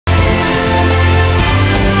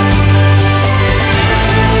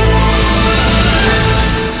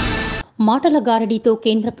మాటల గారడీతో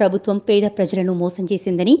కేంద్ర ప్రభుత్వం పేద ప్రజలను మోసం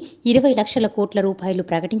చేసిందని 20 లక్షల కోట్ల రూపాయలు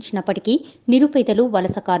ప్రకటించినప్పటికీ నిరుపేదలు,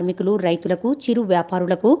 వలస కార్మికులు, రైతులకు, చిరు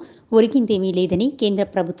వ్యాపారులకు ఒరిగిందేమీ లేదని కేంద్ర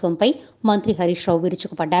ప్రభుత్వంపై మంత్రి హరీష్ రావు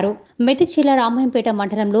విరుచుకుపడ్డారు. మెదక్ జిల్లా రామాయంపేట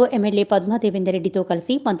మండలంలో ఎమ్మెల్యే పద్మాదేవేందర్రెడ్డితో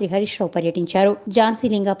కలిసి మంత్రి హరీష్ రావు పర్యటించారు.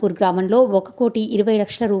 ఝాన్సీలింగాపూర్ గ్రామంలో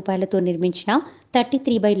 1,20,00,000 రూపాయలతో నిర్మించిన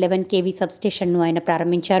 33/11 kV సబ్స్టేషన్ను ఆయన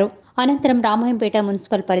ప్రారంభించారు. అనంతరం రామాయంపేట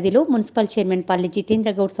మున్సిపల్ పరిధిలో మున్సిపల్ చైర్మన్ పల్లి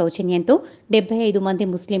జితేంద్ర గౌడ్ సౌజన్యంతో 75 మంది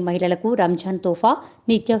ముస్లిం మహిళలకు రంజాన్ తోఫా,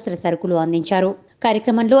 నిత్యావసర సరుకులు అందించారు.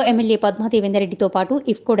 కార్యక్రమంలో ఎమ్మెల్యే పద్మాదేవేందర్రెడ్డితో పాటు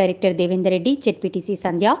ఇఫ్కో డైరెక్టర్ దేవేందర్రెడ్డి, జెడ్పీటీసీ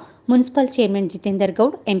సంధ్య, municipal chairman Jitender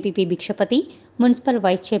Goud, MPP Bhikshapathi, municipal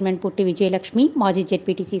vice chairman పుట్టి విజయలక్ష్మి, మాజీ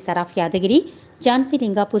జెడ్పీటీసీ సరాఫ్ యాదగిరి,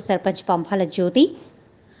 ఝాన్సీలింగాపూర్ సర్పంచ్ పంపాల జ్యోతి,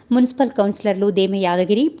 మున్సిపల్ కౌన్సిలర్లు దేమె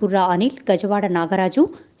యాదగిరి, బుర్రా అనిల్, గజవాడ నాగరాజు,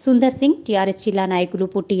 సుందర్ సింగ్, టీఆర్ఎస్ జిల్లా నాయకులు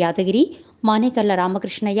పుట్టి యాదగిరి, మానేకల్ల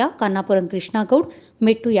రామకృష్ణయ్య, కన్నాపురం కృష్ణగౌడ్,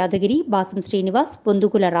 మెట్టు యాదగిరి, బాసం శ్రీనివాస్,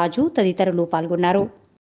 పొందుగుల రాజు తదితరులు పాల్గొన్నారు.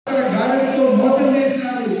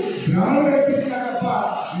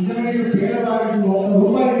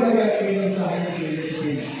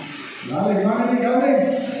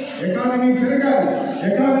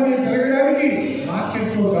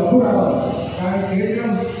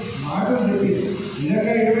 మాటలు చెప్పి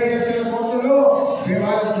నిజంగా 20 లక్షల కోట్లలో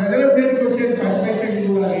వాళ్ళ